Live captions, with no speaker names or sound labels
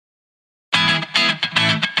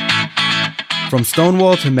From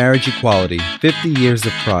Stonewall to marriage equality, 50 years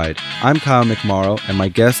of pride. I'm Kyle McMorrow, and my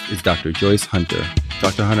guest is Dr. Joyce Hunter.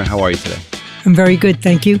 Dr. Hunter, how are you today? I'm very good,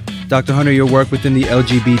 thank you. Dr. Hunter, your work within the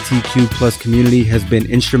LGBTQ plus community has been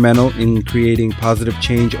instrumental in creating positive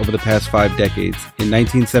change over the past 5 decades. In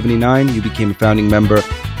 1979, you became a founding member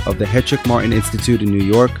of the Hetrick Martin Institute in New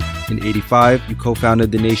York. In 1985, you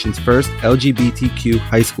co-founded the nation's first LGBTQ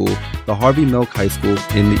high school, the Harvey Milk High School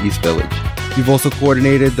in the East Village. You've also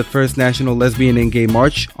coordinated the first National Lesbian and Gay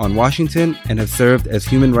March on Washington and have served as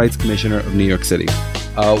Human Rights Commissioner of New York City.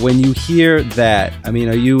 When you hear that, are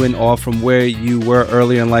you in awe from where you were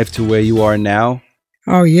earlier in life to where you are now?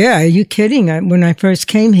 Oh, yeah. Are you kidding? When I first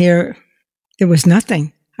came here, there was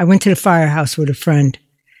nothing. I went to the firehouse with a friend,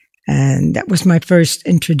 and that was my first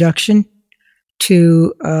introduction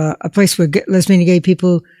to a place where lesbian and gay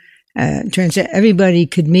people, transgender, everybody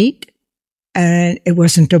could meet, and it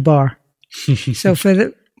wasn't a bar. So for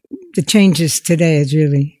the changes today is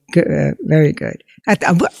really good, very good.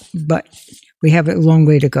 But we have a long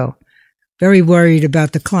way to go. Very worried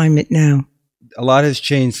about the climate now. A lot has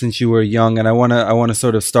changed since you were young, and I want to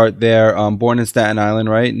sort of start there. Born in Staten Island,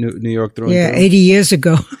 right? New York through and through. 80 years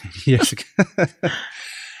ago. Years ago.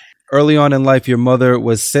 Early on in life, your mother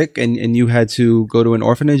was sick, and you had to go to an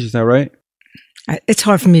orphanage. Is that right? It's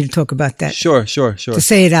hard for me to talk about that. Sure. To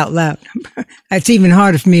say it out loud. It's even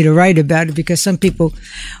harder for me to write about it because some people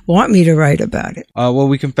want me to write about it. Well,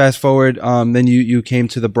 we can fast forward. Then you came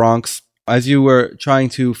to the Bronx. As you were trying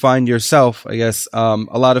to find yourself, I guess, a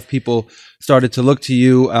lot of people started to look to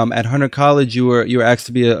you. At Hunter College, you were asked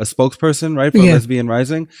to be a spokesperson, right, for Lesbian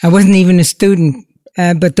Rising? I wasn't even a student,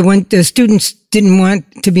 but the students didn't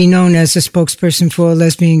want to be known as a spokesperson for a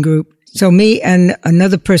lesbian group. So me and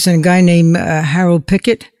another person, a guy named Harold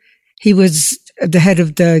Pickett, he was the head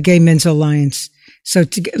of the Gay Men's Alliance. So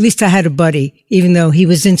at least I had a buddy, even though he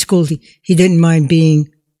was in school, he didn't mind being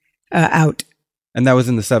out. And that was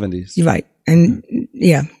in the 70s. Right. And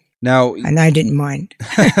yeah. And I didn't mind.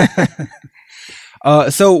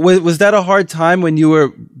 So was that a hard time when you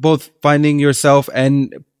were both finding yourself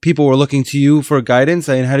and people were looking to you for guidance?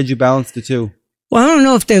 And how did you balance the two? Well, I don't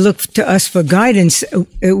know if they looked to us for guidance.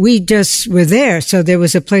 We just were there. So there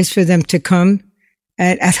was a place for them to come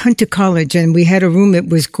at Hunter College. And we had a room. It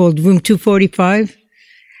was called Room 245.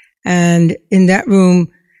 And in that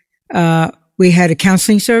room, we had a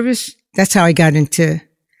counseling service. That's how I got into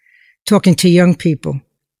talking to young people.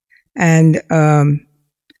 And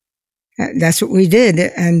that's what we did.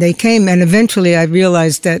 And they came. And eventually I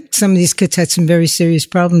realized that some of these kids had some very serious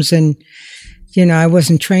problems. And I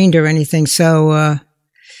wasn't trained or anything. So,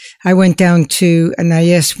 I went down and I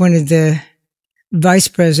asked one of the vice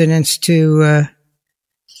presidents to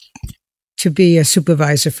be a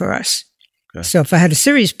supervisor for us. Okay. So if I had a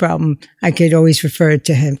serious problem, I could always refer it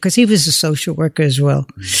to him because he was a social worker as well.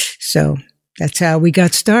 Mm-hmm. So that's how we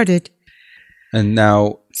got started. And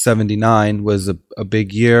now 79 was a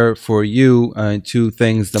big year for you. Two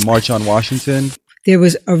things, the March on Washington. There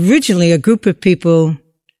was originally a group of people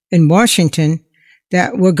in Washington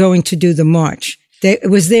that were going to do the march.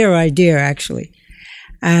 It was their idea, actually.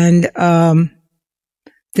 And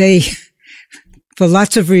they, for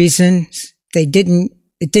lots of reasons, it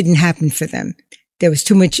didn't happen for them. There was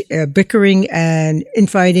too much bickering and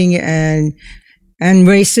infighting and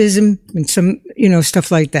racism and some,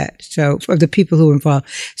 stuff like that. So for the people who were involved.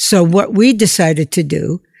 So what we decided to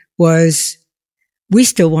do was we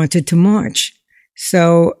still wanted to march.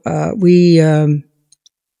 So we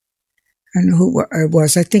I don't know who it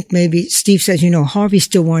was. I think maybe Steve says, Harvey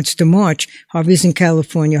still wants to march. Harvey's in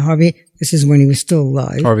California. This is when he was still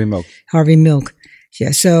alive. Harvey Milk.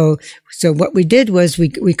 Yeah. So what we did was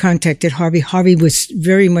we contacted Harvey. Harvey was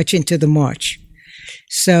very much into the march.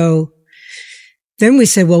 So then we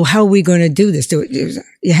said, well, how are we going to do this?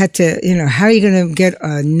 You had to, how are you going to get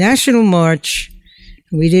a national march?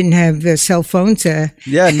 We didn't have cell phones. No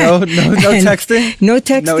texting. No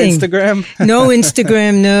texting. No Instagram. No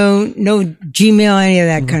Instagram. No Gmail. Any of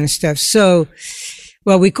that kind of stuff. So,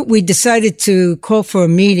 well, we decided to call for a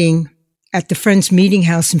meeting at the Friends Meeting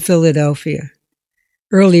House in Philadelphia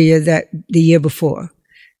earlier the year before.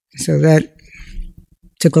 So that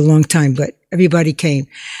took a long time, but everybody came.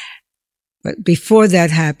 But before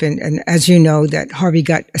that happened, and as you know, that Harvey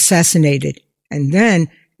got assassinated, and then.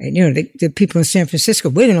 And, the people in San Francisco,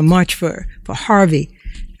 we're going to march for Harvey.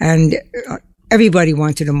 And everybody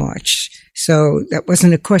wanted to march. So that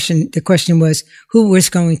wasn't a question. The question was, who was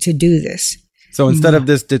going to do this? So instead of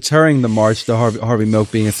this deterring the march, the Harvey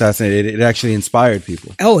Milk being assassinated, it actually inspired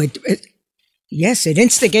people. Oh, yes, it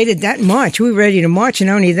instigated that march. We were ready to march, and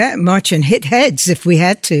only that, march and hit heads if we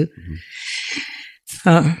had to.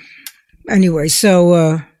 Mm-hmm. anyway,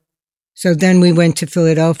 so then we went to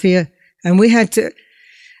Philadelphia, and we had to.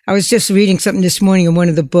 I was just reading something this morning in one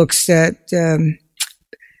of the books that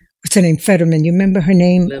what's her name? Fetterman. You remember her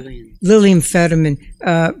name? Lillian Fetterman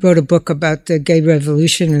wrote a book about the gay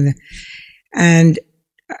revolution, and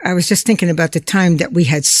I was just thinking about the time that we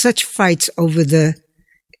had such fights over the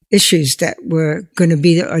issues that were going to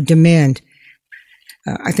be a demand.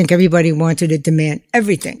 I think everybody wanted to demand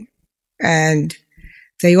everything, and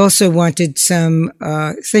they also wanted some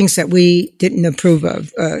things that we didn't approve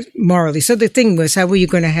of morally. So the thing was, how were you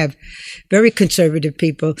going to have very conservative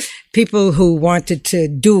people who wanted to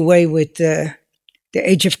do away with the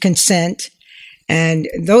age of consent, and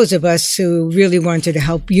those of us who really wanted to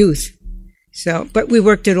help youth. So, but we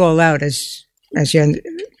worked it all out, as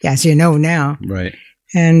you know now, right?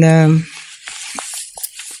 And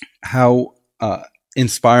how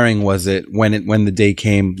inspiring was it when the day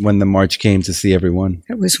came, when the march came, to see everyone?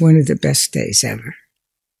 It was one of the best days ever.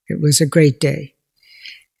 It was a great day.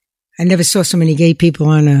 I never saw so many gay people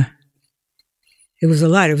it was a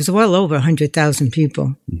lot. It was well over 100,000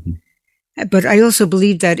 people. Mm-hmm. But I also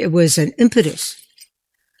believe that it was an impetus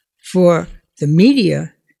for the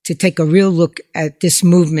media to take a real look at this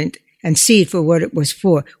movement and see it for what it was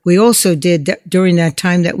for. We also did that during that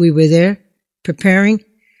time that we were there preparing.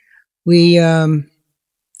 We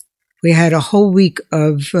had a whole week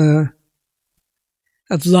of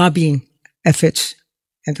lobbying efforts,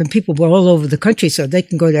 and from people were all over the country, so they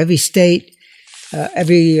can go to every state,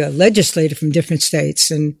 every legislator from different states,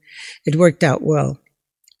 and it worked out well.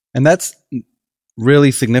 And that's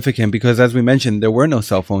really significant because, as we mentioned, there were no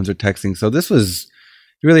cell phones or texting, so this was.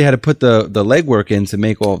 You really had to put the legwork in to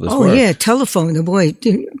make all of this work. Oh, yeah, telephone. The boy, I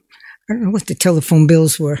don't know what the telephone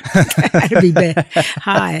bills were. It had to be bad,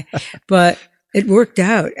 high. But it worked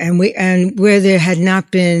out. And where there had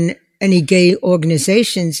not been any gay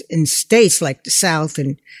organizations in states like the South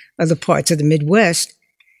and other parts of the Midwest,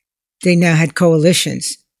 they now had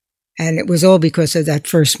coalitions. And it was all because of that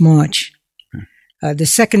first march. The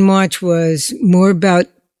second march was more about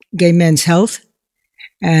gay men's health.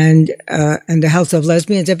 And the health of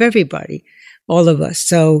lesbians, of everybody, all of us.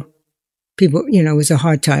 So people, it was a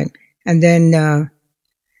hard time. And then,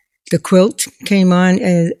 the quilt came on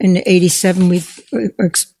in 87.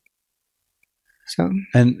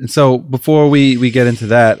 So before we get into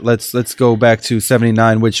that, let's go back to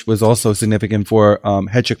 79, which was also significant for,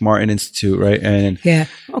 Hedrick Martin Institute, right? And yeah.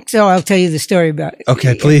 So I'll tell you the story about it.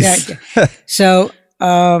 Okay, please. So,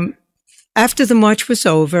 after the march was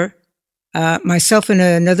over, myself and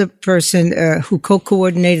another person who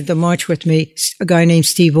co-coordinated the march with me, a guy named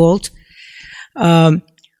Steve Alt,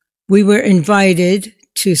 we were invited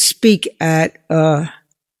to speak at a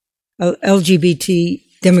LGBT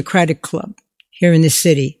Democratic Club here in the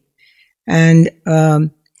city. And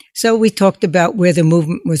so we talked about where the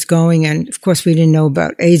movement was going, and of course we didn't know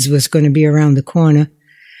about AIDS was going to be around the corner.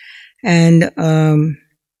 And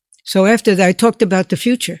so after that, I talked about the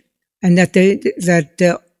future, and that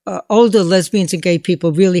the older lesbians and gay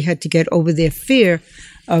people really had to get over their fear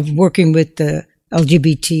of working with the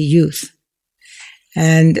LGBT youth.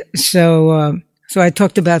 And so I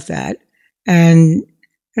talked about that, and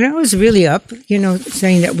I was really up,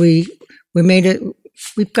 saying that we've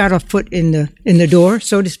got our foot in the door,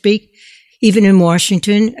 so to speak, even in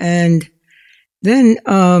Washington. And then,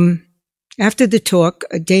 after the talk,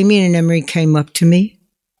 Damien and Emery came up to me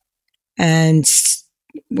and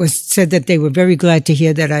said that they were very glad to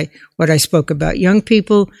hear that what I spoke about young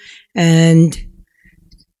people, and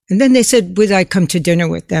then they said, would I come to dinner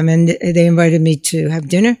with them? And they invited me to have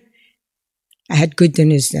dinner. I had good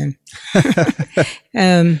dinners then.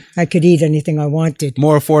 I could eat anything I wanted.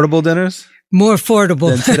 More affordable dinners? More affordable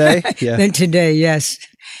than today. Yeah. Than today, yes.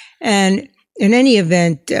 And in any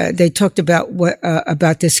event, they talked about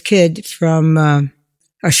about this kid from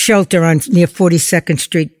a shelter near 42nd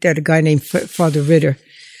Street that a guy named Father Ritter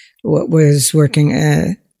was working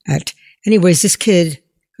at. Anyways, this kid,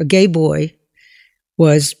 a gay boy,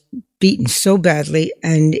 was beaten so badly,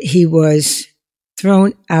 and he was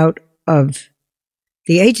thrown out of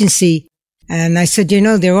the agency. And I said,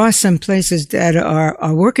 there are some places that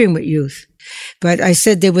are working with youth. But I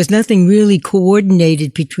said there was nothing really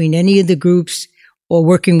coordinated between any of the groups or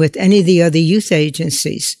working with any of the other youth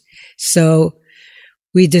agencies. So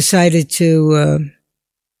we decided to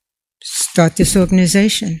start this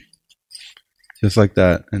organization. Just like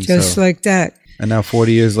that. Like that. And now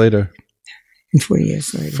 40 years later. And 40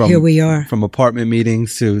 years later, here we are. From apartment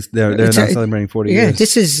meetings to they're now celebrating 40 years. Yeah,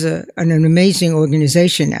 this is an amazing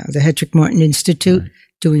organization now, the Hedrick Martin Institute, right.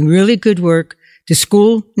 Doing really good work. The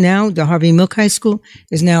school now, the Harvey Milk High School,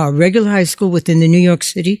 is now a regular high school within the New York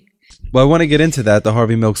City. Well, I want to get into that, the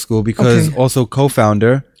Harvey Milk School, because also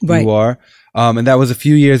co-founder you are. And that was a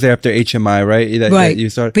few years after HMI, right? That you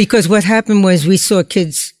started. Because what happened was we saw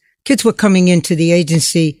kids were coming into the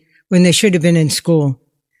agency when they should have been in school.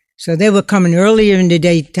 So they were coming earlier in the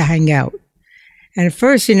day to hang out. And at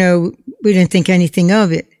first, we didn't think anything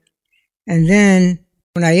of it. And then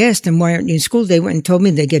when I asked them, why aren't you in school? They went and told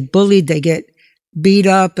me they get bullied, they get beat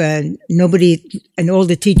up, and all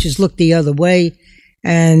the teachers looked the other way.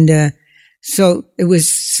 And so it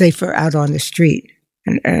was safer out on the street.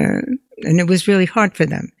 And it was really hard for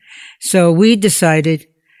them. So we decided,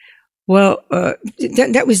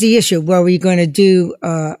 that was the issue. Were we going to do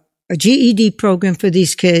a GED program for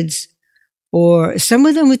these kids? Or some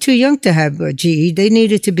of them were too young to have a GED. They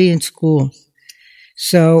needed to be in school.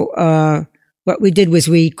 So what we did was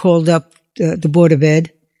we called up the Board of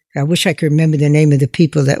Ed. I wish I could remember the name of the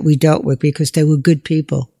people that we dealt with because they were good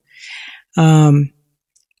people. And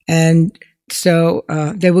so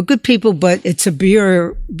they were good people, but it's a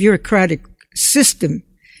bureaucratic system.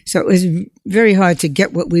 So it was very hard to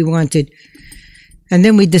get what we wanted. And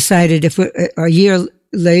then we decided a year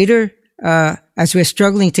later, as we're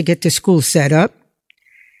struggling to get the school set up,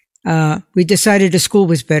 we decided the school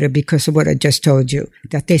was better because of what I just told you,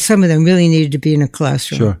 that some of them really needed to be in a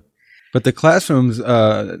classroom. Sure. But the classrooms,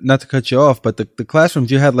 not to cut you off, but the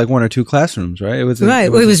classrooms, you had like one or two classrooms, right? It was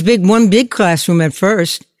one big classroom at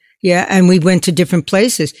first. Yeah. And we went to different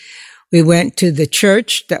places. We went to the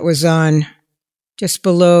church that was on just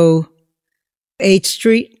below 8th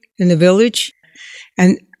Street in the Village.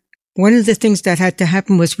 And one of the things that had to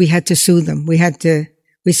happen was we had to sue them. We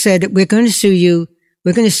said, we're going to sue you.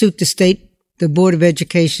 We're going to sue the Board of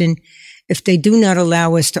Education, if they do not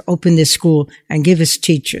allow us to open this school and give us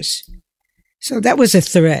teachers. So that was a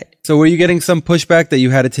threat. So were you getting some pushback that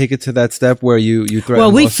you had to take it to that step where you threatened?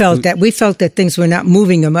 Well, we felt that things were not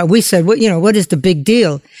moving them. We said, what is the big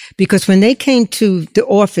deal? Because when they came to the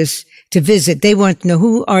office to visit, they wanted to know,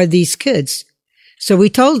 who are these kids? So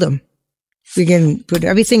we told them, we can put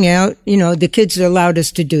everything out. The kids allowed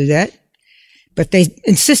us to do that, but they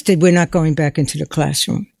insisted we're not going back into the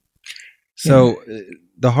classroom. So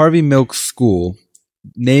the Harvey Milk School,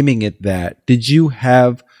 naming it that, did you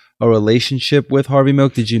have a relationship with Harvey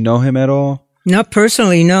Milk? Did you know him at all? Not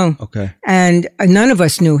personally, no. Okay. And none of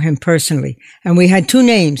us knew him personally. And we had two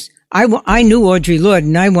names. I knew Audre Lorde,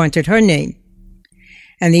 and I wanted her name.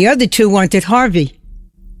 And the other two wanted Harvey.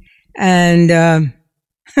 And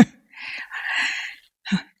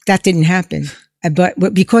that didn't happen.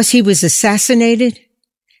 But because he was assassinated,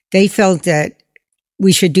 they felt that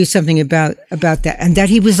we should do something about that. And that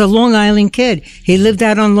he was a Long Island kid. He lived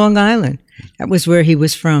out on Long Island. That was where he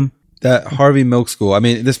was from. That Harvey Milk School, I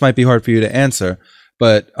mean, this might be hard for you to answer,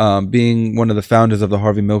 but being one of the founders of the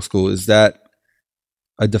Harvey Milk School, is that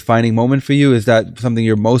a defining moment for you? Is that something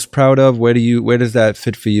you're most proud of? Where does that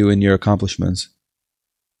fit for you in your accomplishments?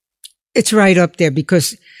 It's right up there,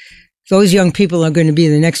 because those young people are going to be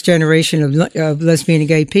the next generation of lesbian and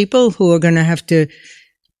gay people who are going to have to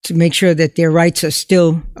make sure that their rights are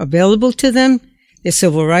still available to them, their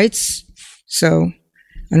civil rights. So,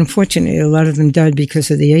 unfortunately, a lot of them died because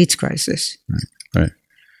of the AIDS crisis. Right.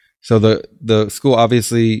 So the school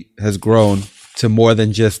obviously has grown to more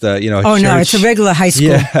than just Oh, church. no, it's a regular high school.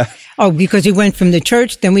 Yeah. Oh, because we went from the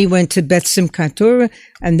church, then we went to Beth Simchat,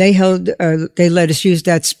 and they let us use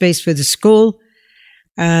that space for the school.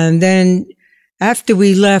 And then after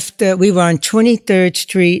we left, we were on 23rd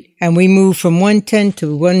Street, and we moved from 110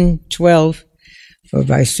 to 112, or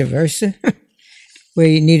vice versa.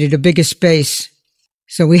 We needed a bigger space.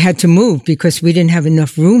 So we had to move because we didn't have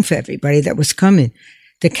enough room for everybody that was coming.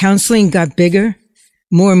 The counseling got bigger.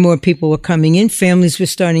 More and more people were coming in. Families were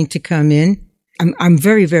starting to come in. I'm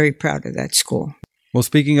very, very proud of that school. Well,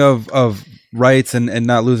 speaking of rights and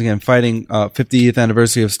not losing and fighting, 50th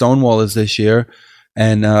anniversary of Stonewall is this year.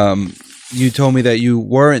 And you told me that you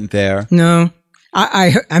weren't there. No.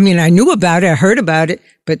 I mean, I knew about it. I heard about it,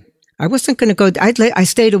 but I wasn't going to go. I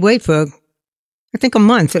stayed away for, I think, a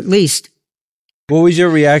month at least. What was your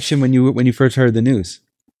reaction when you first heard the news?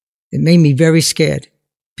 It made me very scared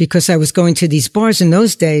because I was going to these bars in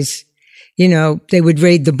those days. They would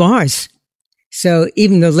raid the bars. So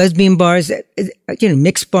even the lesbian bars,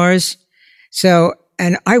 mixed bars. So,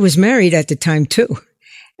 and I was married at the time too,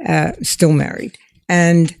 still married.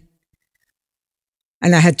 And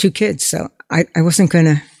I had 2 kids. So I wasn't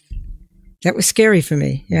that was scary for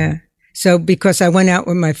me. Yeah. So because I went out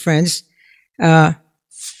with my friends, my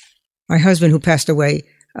husband, who passed away,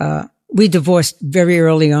 we divorced very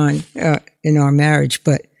early on in our marriage,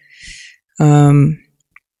 but and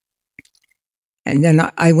then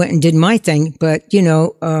I went and did my thing. But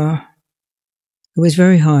It was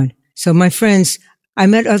very hard. So my friends, I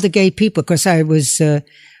met other gay people because I was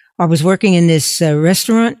working in this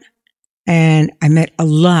restaurant, and I met a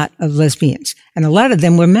lot of lesbians, and a lot of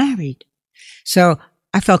them were married. So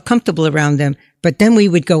I felt comfortable around them. But then we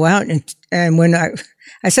would go out, and when I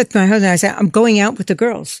said to my husband, I said, I'm going out with the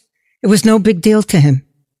girls. It was no big deal to him.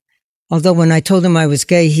 Although when I told him I was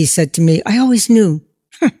gay, he said to me, I always knew.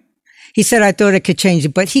 He said I thought I could change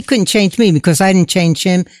it, but he couldn't change me because I didn't change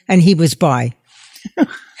him, and he was bi.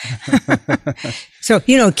 So,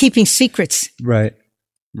 keeping secrets. Right.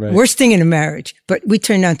 Worst thing in a marriage, but we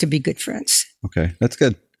turned out to be good friends. Okay. That's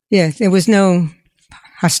good. Yeah. There was no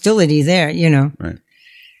hostility there, Right.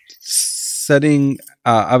 Setting,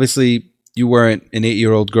 obviously you weren't an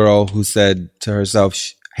 8-year-old girl who said to herself,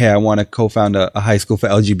 hey, I want to co-found a high school for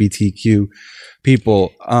LGBTQ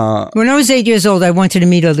people. When I was 8 years old, I wanted to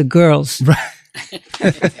meet other girls. Right.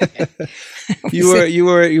 You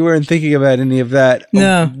weren't thinking about any of that.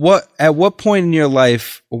 No. At what point in your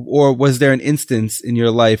life, or was there an instance in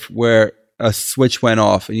your life where a switch went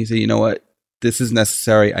off and you said, you know what, this is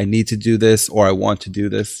necessary. I need to do this, or I want to do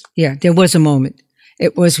this. Yeah, there was a moment.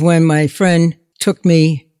 It was when my friend took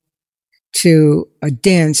me to a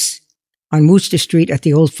dance on Worcester Street at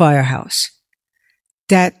the old firehouse.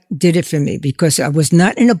 That did it for me because I was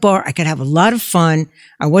not in a bar. I could have a lot of fun.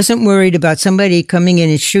 I wasn't worried about somebody coming in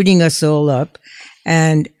and shooting us all up.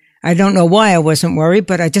 And I don't know why I wasn't worried,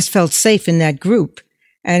 but I just felt safe in that group.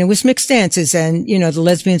 And it was mixed dances, and, the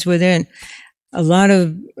lesbians were there, and a lot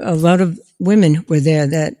of women were there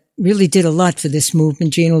that really did a lot for this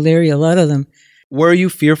movement. Jean O'Leary, a lot of them. Were you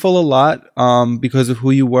fearful a lot because of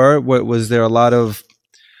who you were? Was there a lot of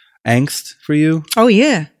angst for you? Oh,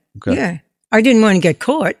 yeah. Okay. Yeah. I didn't want to get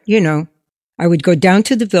caught, I would go down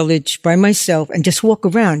to the village by myself and just walk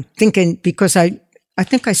around thinking, because I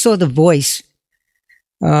think I saw the voice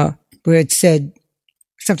where it said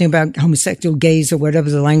something about homosexual gays or whatever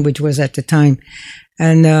the language was at the time.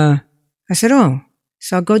 And I said, oh,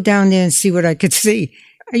 so I'll go down there and see what I could see.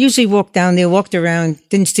 I usually walked down there, walked around,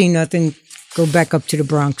 didn't see nothing, go back up to the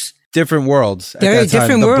Bronx. Different worlds at They're that time.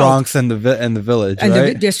 different the world. Bronx and the village, and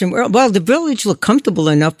right? The different world. Well, the village looked comfortable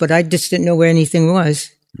enough, but I just didn't know where anything was.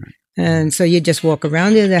 And so you just walk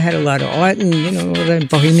around there. They had a lot of art and, all that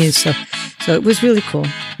bohemian stuff. So it was really cool.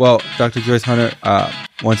 Well, Dr. Joyce Hunter,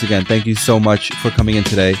 once again, thank you so much for coming in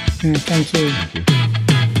today. Thank you.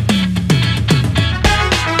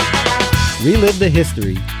 Relive the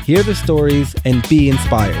history, hear the stories, and be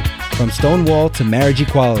inspired. From Stonewall to marriage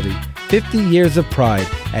equality, 50 years of pride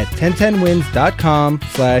at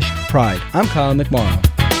 1010wins.com/pride. I'm Colin McMorrow.